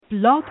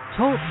Blog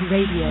Talk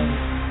Radio.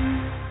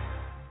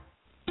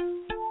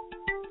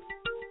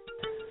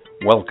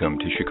 Welcome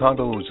to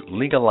Chicago's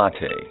Legal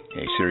Latte,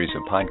 a series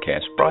of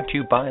podcasts brought to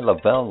you by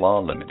Lavelle Law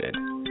Limited.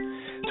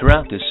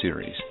 Throughout this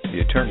series,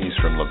 the attorneys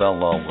from Lavelle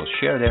Law will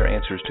share their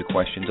answers to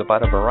questions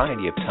about a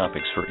variety of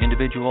topics for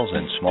individuals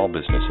and small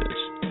businesses.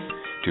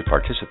 To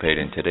participate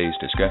in today's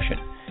discussion,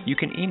 you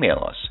can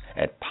email us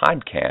at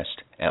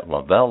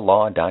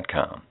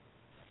podcast@lavellelaw.com.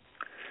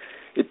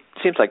 It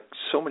seems like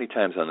so many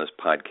times on this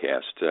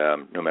podcast,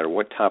 no matter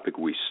what topic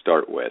we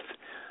start with,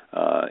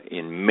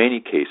 in many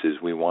cases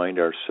we wind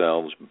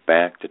ourselves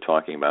back to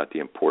talking about the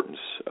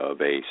importance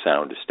of a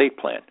sound estate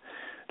plan.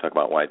 Talk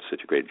about why it's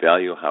such a great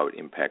value, how it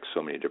impacts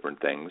so many different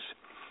things.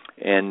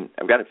 And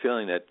I've got a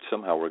feeling that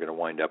somehow we're going to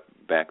wind up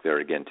back there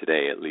again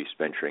today, at least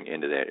venturing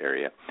into that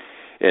area,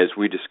 as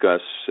we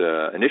discuss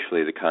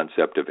initially the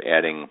concept of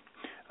adding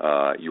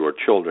your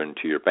children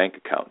to your bank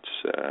accounts.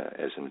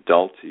 As an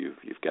adult,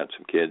 you've got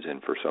some kids,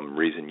 and for some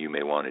reason you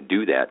may want to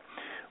do that.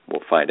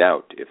 We'll find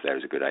out if that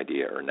is a good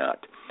idea or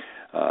not.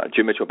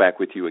 Jim Mitchell back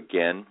with you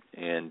again,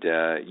 and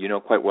you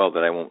know quite well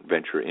that I won't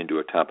venture into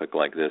a topic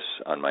like this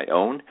on my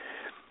own.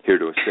 Here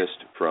to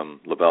assist from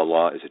Lavelle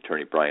Law is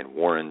attorney Brian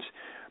Warens.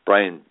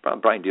 Brian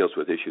deals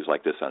with issues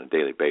like this on a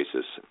daily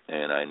basis,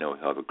 and I know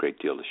he'll have a great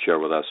deal to share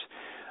with us.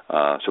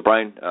 So,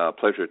 Brian,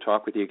 pleasure to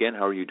talk with you again.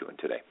 How are you doing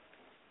today?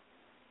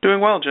 Doing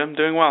well, Jim.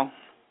 Doing well.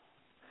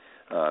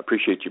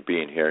 Appreciate you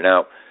being here.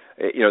 Now,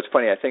 it's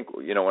funny. I think,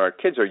 when our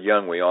kids are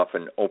young, we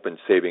often open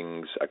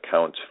savings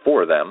accounts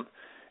for them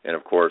and,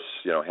 of course,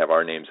 have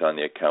our names on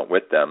the account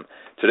with them.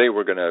 Today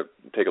we're going to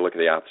take a look at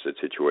the opposite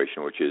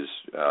situation, which is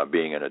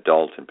being an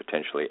adult and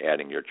potentially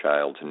adding your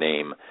child's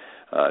name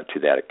to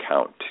that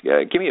account.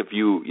 Give me a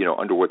view,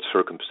 under what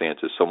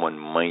circumstances someone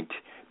might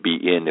be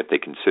in if they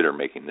consider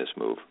making this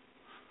move.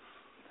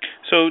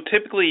 So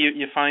typically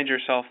you find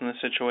yourself in a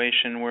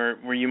situation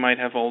where you might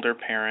have older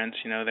parents,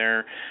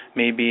 they're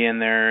maybe in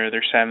their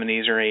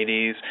 70s or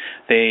 80s.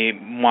 They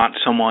want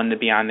someone to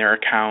be on their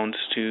accounts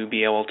to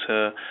be able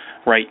to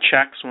write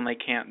checks when they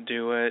can't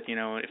do it,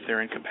 if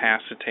they're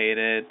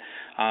incapacitated,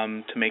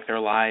 to make their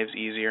lives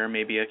easier.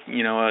 Maybe a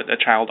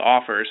child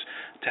offers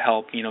to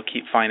help,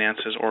 keep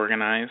finances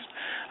organized.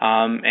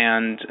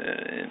 And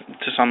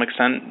to some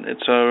extent,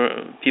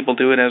 people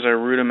do it as a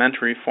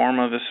rudimentary form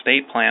of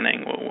estate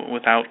planning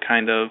without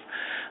kind of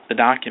the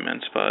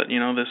documents. But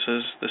this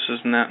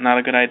is not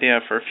a good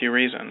idea for a few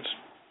reasons.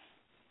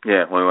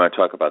 Yeah, we want to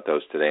talk about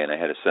those today, and I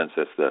had a sense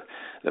that's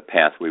the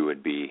path we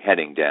would be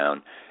heading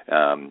down.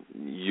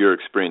 Your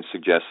experience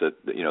suggests that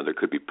there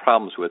could be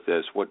problems with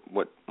this. What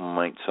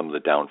might some of the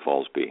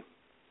downfalls be?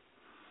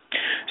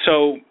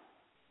 So,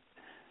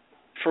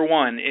 for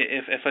one,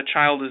 if a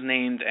child is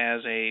named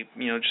as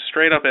just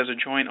straight up as a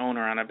joint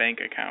owner on a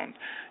bank account,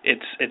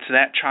 it's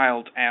that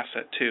child's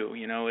asset too.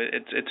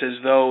 It's as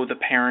though the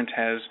parent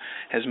has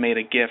made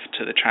a gift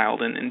to the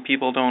child, and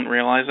people don't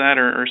realize that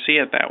or see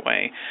it that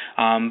way.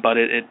 But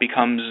it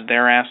becomes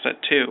their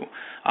asset too.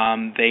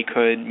 They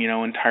could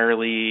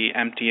entirely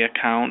empty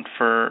account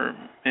for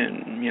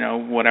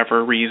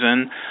whatever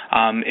reason.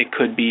 It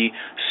could be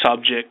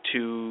subject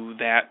to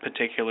that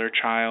particular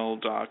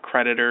child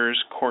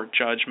creditors, court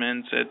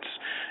judgments. It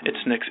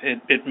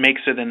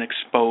makes it an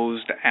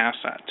exposed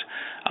asset.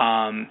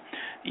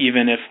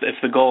 Even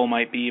if the goal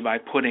might be by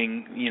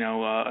putting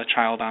a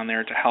child on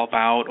there to help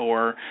out,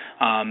 or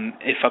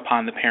if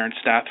upon the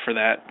parent's death for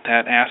that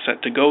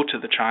asset to go to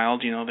the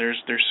child,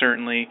 there's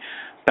certainly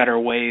better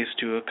ways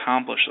to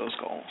accomplish those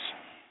goals.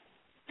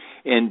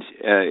 And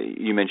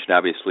you mentioned,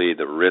 obviously,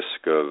 the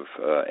risk of,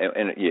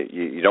 and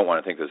you don't want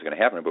to think this is going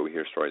to happen, but we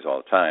hear stories all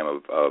the time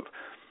of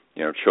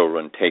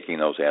children taking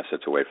those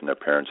assets away from their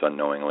parents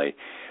unknowingly.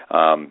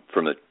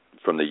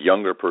 From the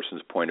younger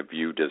person's point of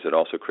view, does it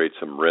also create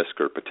some risk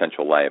or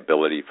potential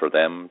liability for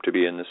them to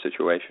be in this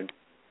situation?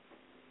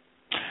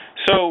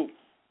 So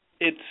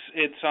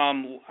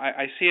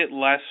I see it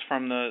less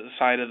from the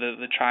side of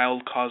the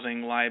child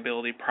causing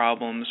liability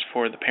problems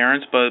for the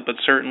parents, but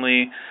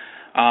certainly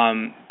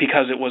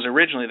because it was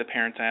originally the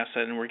parent's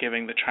asset and we're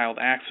giving the child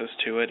access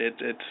to it,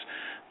 it's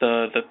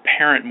the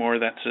parent more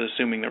that's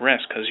assuming the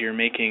risk, because you're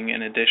making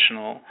an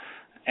additional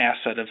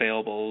asset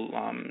available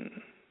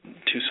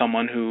to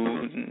someone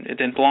who it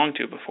didn't belong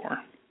to before.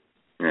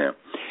 Yeah,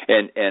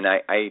 and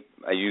I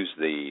used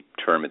the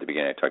term at the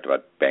beginning. I talked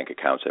about bank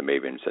accounts. I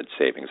maybe even said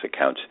savings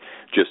accounts.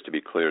 Just to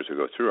be clear, as we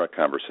go through our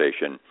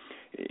conversation,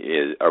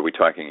 are we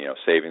talking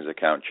savings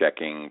account,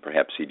 checking,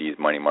 perhaps CDs,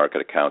 money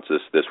market accounts?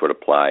 This would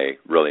apply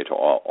really to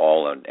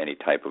all on any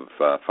type of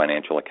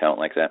financial account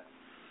like that?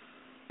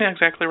 Yeah,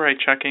 exactly right.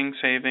 Checking,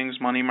 savings,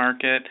 money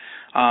market.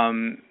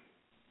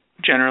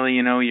 Generally,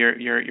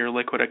 your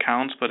liquid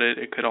accounts, but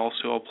it could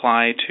also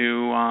apply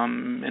to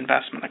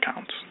investment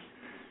accounts.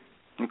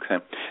 Okay.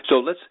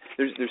 So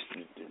there's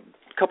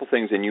a couple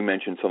things, and you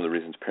mentioned some of the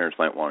reasons parents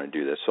might want to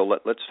do this. So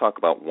let's talk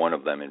about one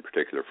of them in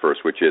particular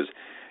first, which is,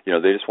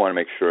 they just want to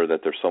make sure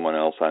that there's someone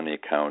else on the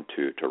account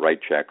to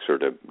write checks or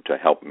to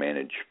help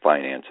manage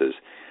finances.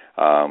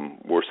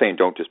 we're saying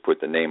don't just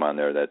put the name on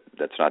there.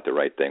 That's not the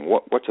right thing.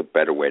 What's a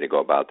better way to go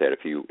about that?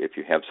 If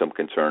you have some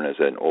concern as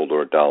an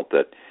older adult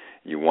that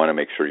you want to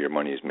make sure your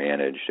money is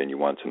managed and you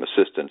want some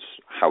assistance,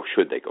 how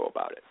should they go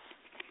about it?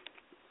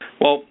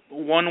 Well,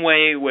 one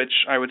way, which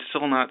I would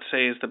still not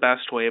say is the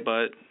best way,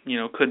 but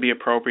could be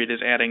appropriate, is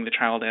adding the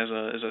child as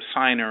a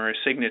signer or a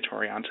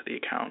signatory onto the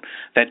account.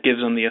 That gives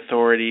them the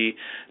authority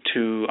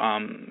to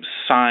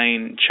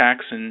sign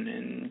checks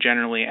and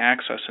generally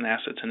access an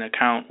assets in an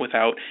account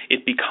without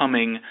it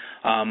becoming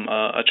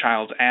a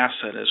child's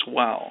asset as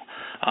well.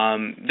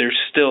 There's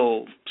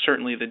still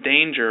certainly the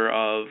danger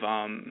of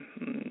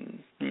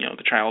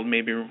the child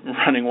maybe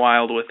running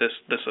wild with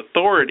this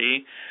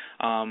authority.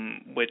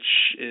 Which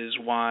is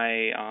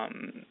why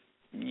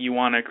you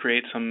want to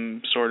create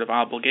some sort of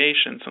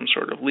obligation, some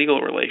sort of legal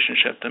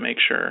relationship to make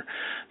sure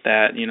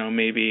that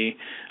maybe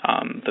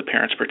the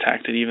parent's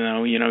protected, even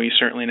though you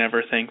certainly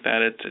never think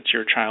that it's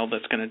your child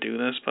that's going to do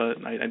this,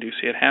 but I do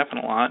see it happen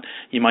a lot.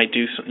 You might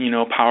do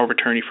a power of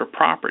attorney for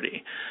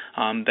property.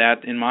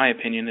 That, in my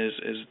opinion,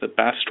 is the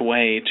best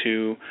way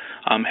to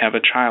have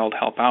a child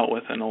help out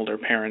with an older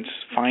parent's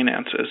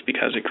finances,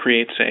 because it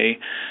creates a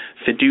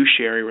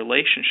fiduciary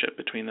relationship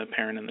between the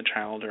parent and the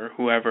child, or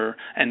whoever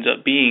ends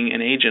up being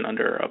an agent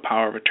under a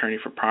power of attorney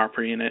for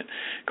property, and it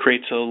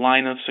creates a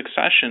line of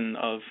succession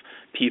of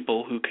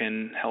people who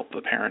can help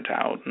the parent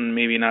out, and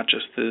maybe not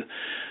just the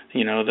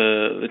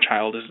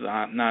child is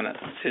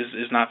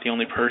not the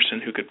only person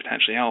who could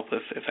potentially help.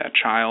 If that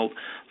child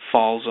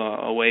falls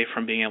away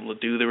from being able to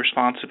do the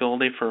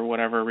responsibility for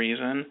whatever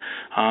reason,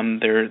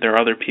 there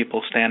are other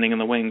people standing in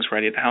the wings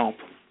ready to help.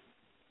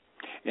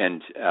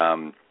 And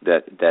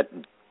that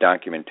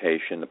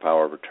documentation, the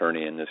power of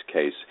attorney in this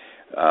case,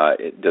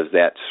 does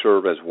that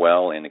serve as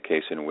well in a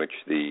case in which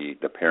the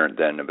parent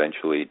then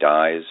eventually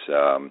dies?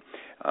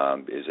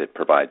 Is it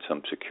provide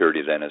some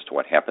security then as to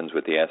what happens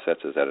with the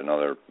assets? Is that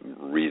another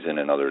reason,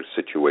 another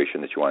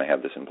situation that you want to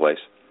have this in place?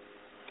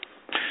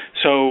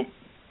 So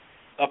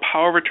a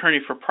power of attorney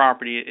for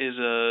property is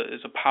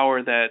a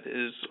power that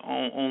is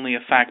only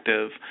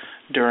effective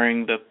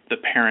during the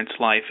parent's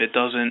life. It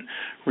doesn't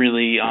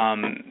really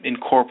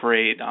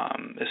incorporate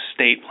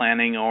estate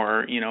planning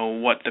or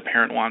what the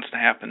parent wants to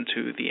happen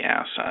to the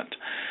asset.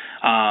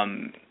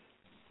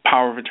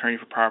 Power of attorney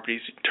for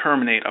properties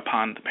terminate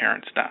upon the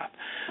parent's death.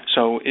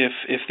 So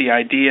if the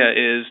idea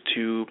is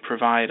to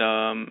provide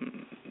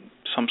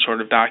some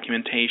sort of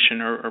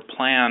documentation or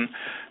plan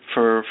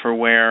for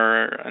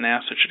where an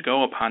asset should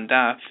go upon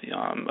death,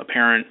 a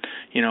parent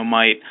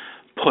might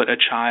put a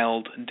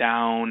child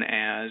down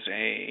as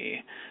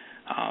a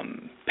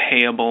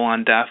payable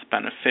on death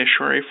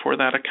beneficiary for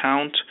that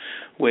account,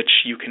 which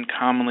you can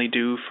commonly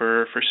do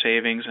for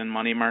savings and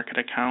money market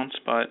accounts,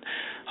 but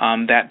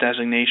that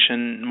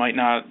designation might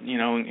not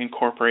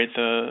incorporate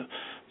the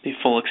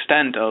full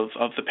extent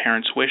of the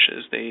parent's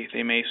wishes.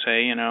 They may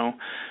say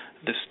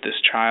this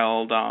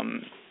child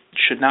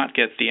should not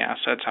get the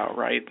assets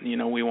outright.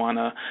 We want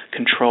to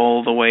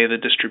control the way the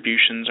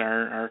distributions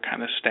are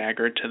kind of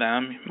staggered to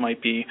them. It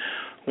might be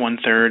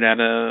 1/3 at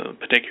a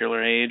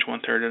particular age,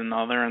 1/3 at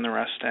another, and the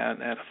rest at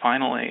a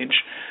final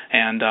age.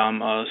 And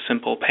a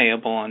simple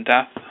payable on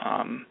death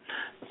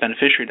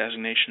beneficiary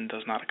designation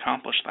does not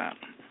accomplish that.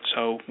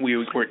 So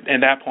we're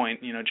at that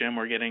point, Jim,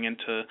 we're getting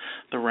into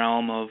the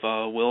realm of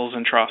wills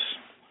and trusts.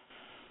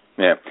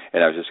 Yeah,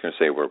 and I was just going to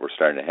say we're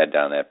starting to head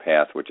down that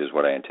path, which is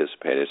what I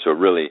anticipated. So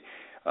really,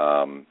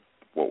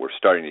 what we're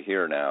starting to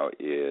hear now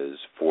is,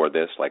 for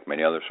this, like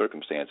many other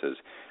circumstances,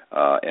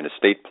 an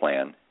estate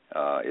plan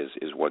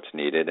is what's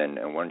needed. And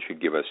why don't you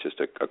give us just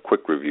a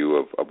quick review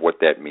of what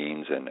that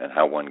means and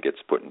how one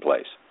gets put in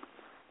place?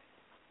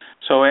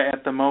 So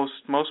at the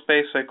most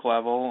basic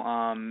level,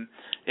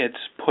 it's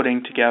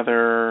putting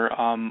together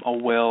a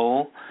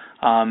will.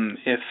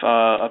 If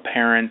a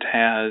parent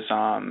has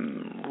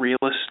real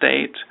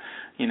estate,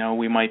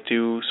 we might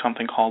do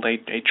something called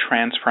a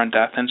transfer on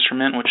death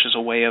instrument, which is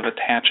a way of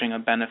attaching a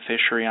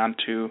beneficiary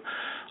onto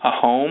a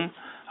home.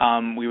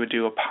 We would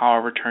do a power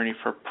of attorney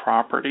for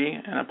property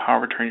and a power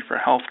of attorney for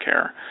health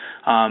care.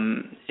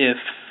 If,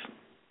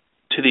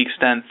 to the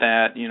extent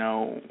that,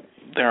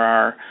 there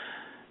are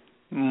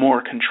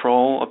more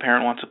control a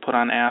parent wants to put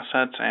on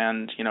assets,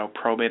 and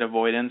probate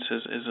avoidance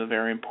is a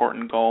very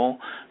important goal,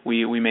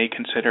 we may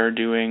consider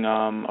doing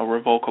a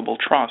revocable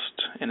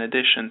trust in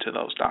addition to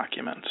those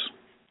documents.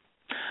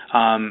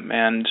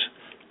 And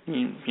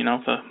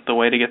the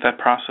way to get that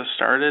process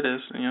started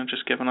is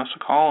just giving us a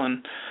call,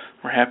 and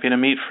we're happy to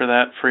meet for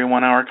that free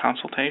 1-hour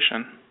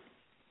consultation.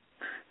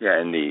 Yeah,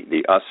 and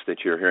the us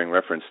that you're hearing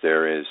referenced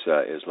there is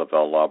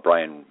Lavelle Law.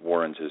 Brian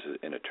Warens is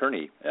an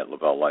attorney at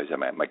Lavelle Law. He's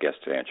my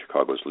guest today on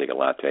Chicago's Legal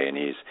Latte, and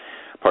he's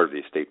part of the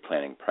estate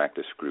planning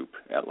practice group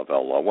at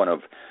Lavelle Law, one of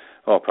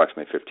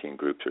approximately 15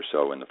 groups or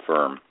so in the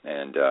firm.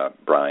 And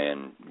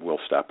Brian will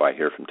stop by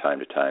here from time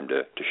to time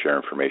to share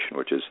information,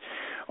 which is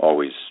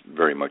always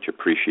very much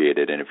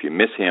appreciated. And if you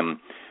miss him,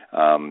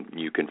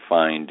 you can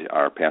find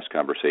our past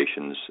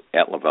conversations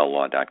at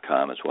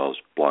lavellelaw.com, as well as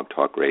Blog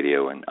Talk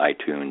Radio and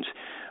iTunes,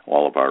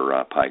 all of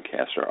our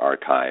podcasts are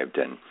archived,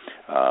 and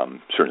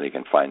certainly you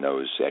can find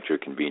those at your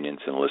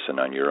convenience and listen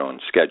on your own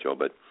schedule.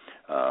 But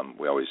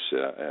we always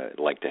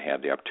like to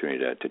have the opportunity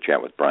to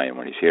chat with Brian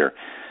when he's here.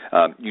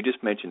 You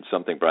just mentioned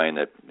something, Brian,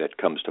 that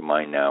comes to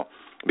mind now,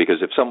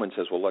 because if someone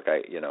says, well, look,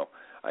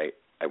 I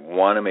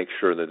want to make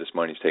sure that this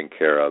money's taken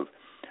care of,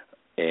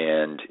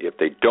 and if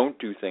they don't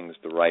do things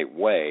the right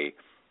way,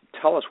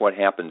 tell us what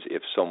happens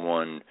if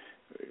someone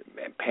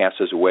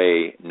passes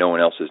away, no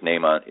one else's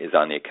name is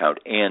on the account,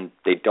 and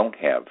they don't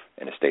have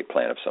an estate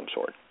plan of some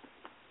sort.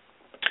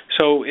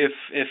 So if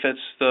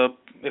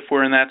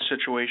we're in that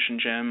situation,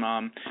 Jim,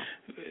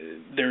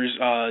 there's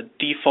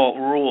default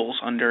rules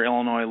under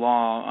Illinois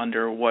law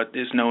under what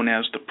is known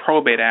as the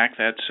Probate Act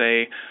that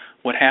say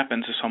what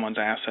happens to someone's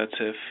assets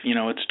if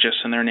it's just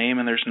in their name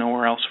and there's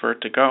nowhere else for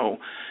it to go.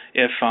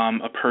 If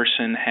a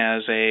person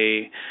has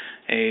a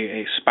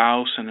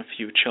spouse and a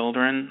few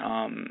children,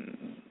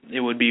 it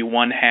would be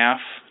one half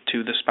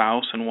to the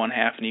spouse and one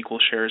half in equal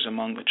shares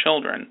among the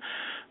children,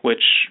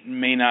 which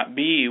may not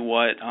be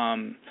what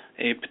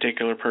a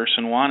particular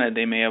person wanted.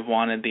 They may have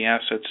wanted the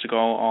assets to go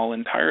all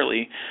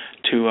entirely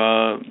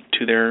to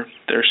their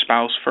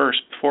spouse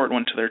first before it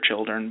went to their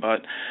children,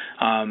 but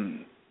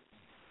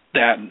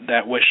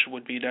that wish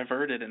would be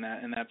diverted in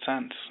that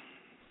sense.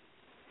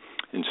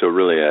 And so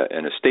really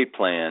an estate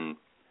plan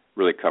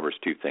really covers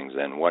two things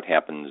then: what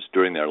happens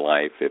during their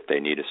life if they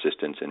need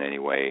assistance in any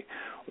way,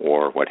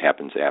 or what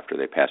happens after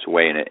they pass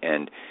away.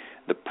 And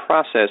the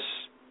process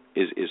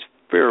is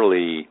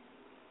fairly,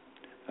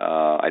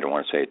 I don't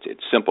want to say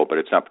it's simple, but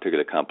it's not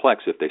particularly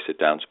complex. If they sit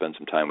down, spend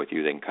some time with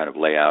you, they can kind of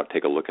lay out,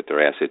 take a look at their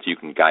assets. You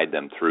can guide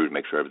them through to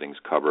make sure everything's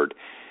covered,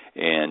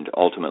 and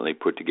ultimately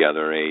put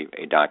together a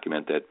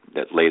document that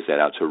lays that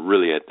out. So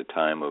really at the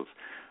time of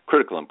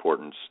critical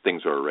importance,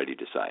 things are already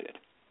decided.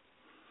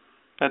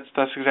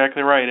 That's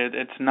exactly right.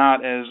 It's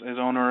not as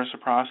onerous a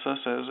process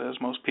as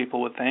most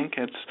people would think.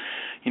 It's,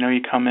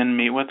 you come in,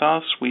 meet with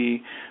us,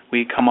 we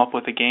come up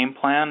with a game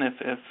plan.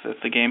 If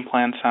the game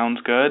plan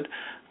sounds good,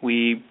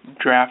 we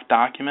draft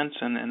documents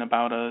in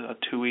about a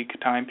 2-week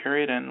time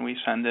period, and we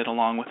send it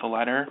along with a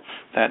letter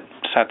that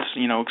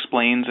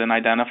explains and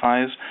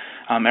identifies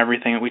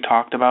everything that we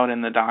talked about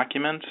in the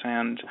documents.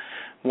 And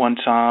once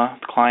the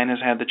client has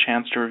had the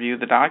chance to review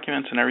the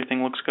documents and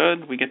everything looks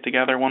good, we get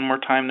together one more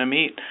time to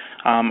meet.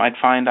 I'd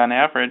find on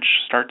average,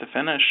 start to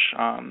finish,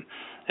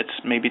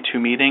 it's maybe 2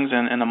 meetings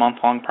in a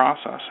month-long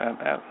process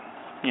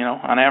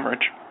on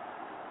average.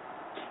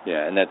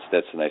 Yeah, and that's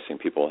the nice thing.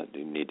 People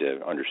need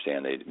to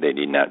understand they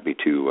need not be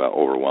too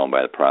overwhelmed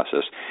by the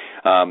process.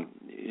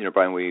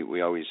 Brian,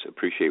 we always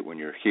appreciate when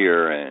you're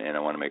here, and I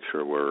want to make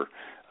sure we're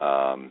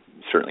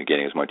certainly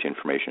getting as much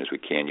information as we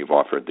can. You've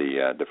offered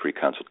the free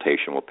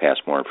consultation. We'll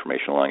pass more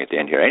information along at the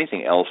end here.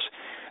 Anything else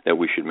that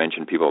we should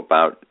mention to people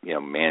about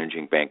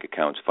managing bank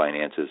accounts,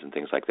 finances, and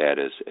things like that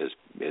as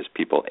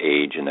people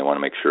age and they want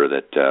to make sure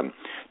that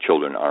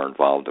children are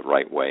involved the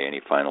right way?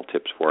 Any final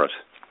tips for us?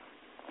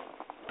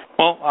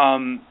 Well,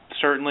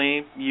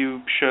 certainly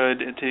you should,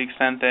 to the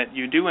extent that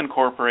you do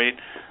incorporate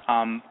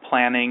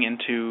planning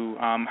into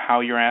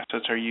how your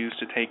assets are used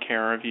to take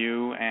care of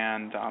you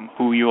and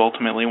who you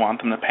ultimately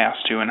want them to pass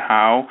to and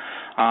how.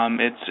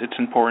 It's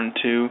important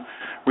to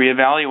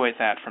reevaluate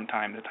that from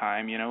time to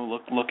time.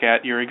 Look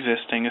at your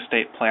existing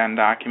estate plan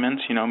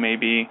documents.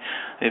 Maybe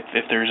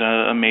if there's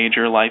a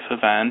major life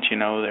event,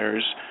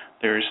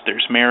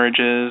 there's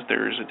marriages,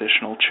 there's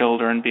additional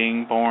children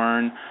being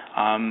born,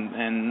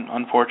 and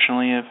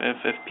unfortunately,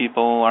 if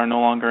people are no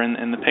longer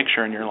in the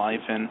picture in your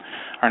life and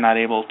are not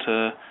able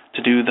to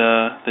do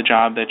the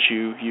job that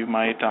you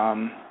might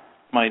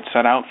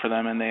set out for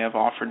them and they have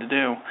offered to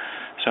do.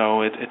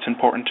 So it's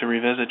important to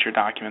revisit your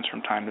documents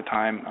from time to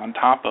time on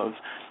top of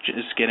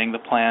just getting the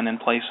plan in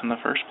place in the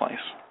first place.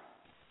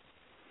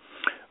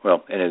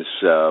 Well, and as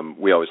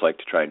we always like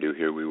to try and do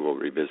here, we will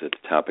revisit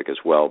the topic as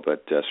well,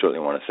 but certainly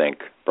want to thank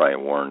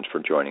Brian Warens for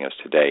joining us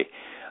today.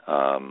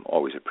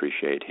 Always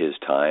appreciate his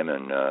time,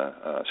 and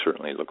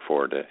certainly look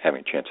forward to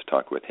having a chance to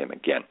talk with him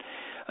again.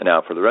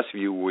 Now, for the rest of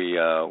you, we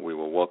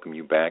will welcome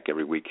you back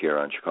every week here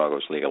on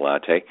Chicago's Legal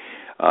Latte.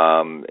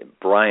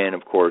 Brian,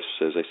 of course,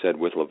 as I said,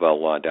 with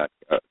Lavelle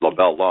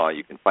Law,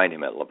 you can find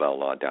him at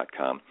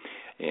lavelllaw.com.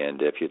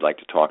 And if you'd like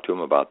to talk to him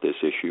about this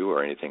issue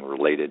or anything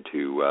related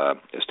to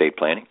estate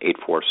planning,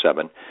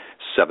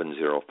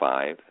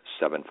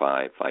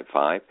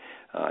 847-705-7555.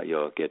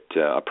 You'll get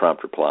a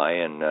prompt reply,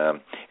 and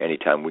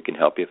anytime we can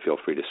help you, feel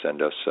free to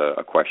send us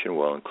a question.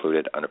 We'll include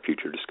it on a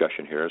future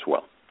discussion here as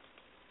well.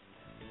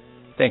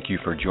 Thank you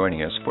for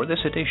joining us for this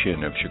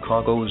edition of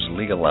Chicago's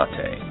Legal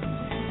Latte.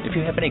 If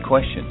you have any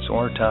questions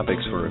or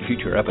topics for a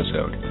future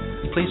episode,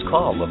 please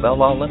call Lavelle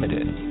Law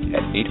Limited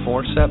at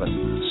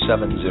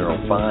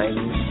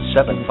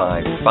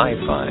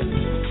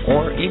 847-705-7555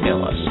 or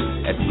email us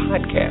at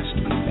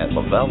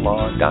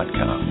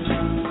podcast@lavelllaw.com.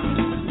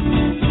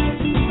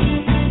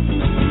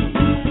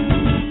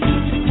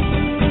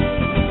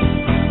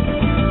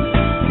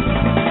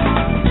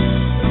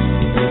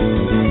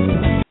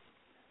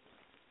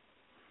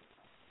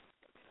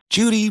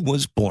 Judy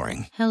was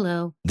boring.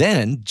 Hello.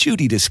 Then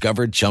Judy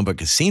discovered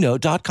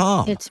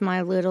ChumbaCasino.com. It's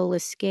my little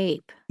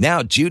escape.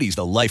 Now Judy's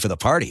the life of the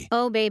party.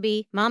 Oh,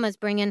 baby, mama's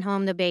bringing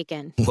home the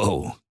bacon.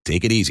 Whoa,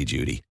 take it easy,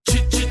 Judy.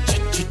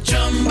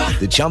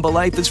 The Chumba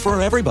life is for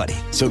everybody.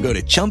 So go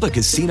to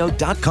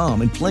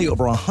ChumbaCasino.com and play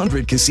over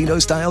 100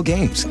 casino-style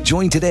games.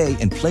 Join today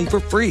and play for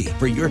free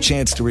for your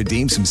chance to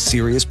redeem some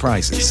serious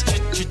prizes.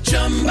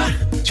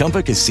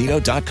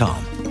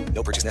 ChumbaCasino.com.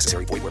 No purchase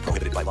necessary. Void where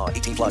prohibited by law.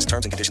 18+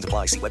 terms and conditions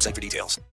apply. See website for details.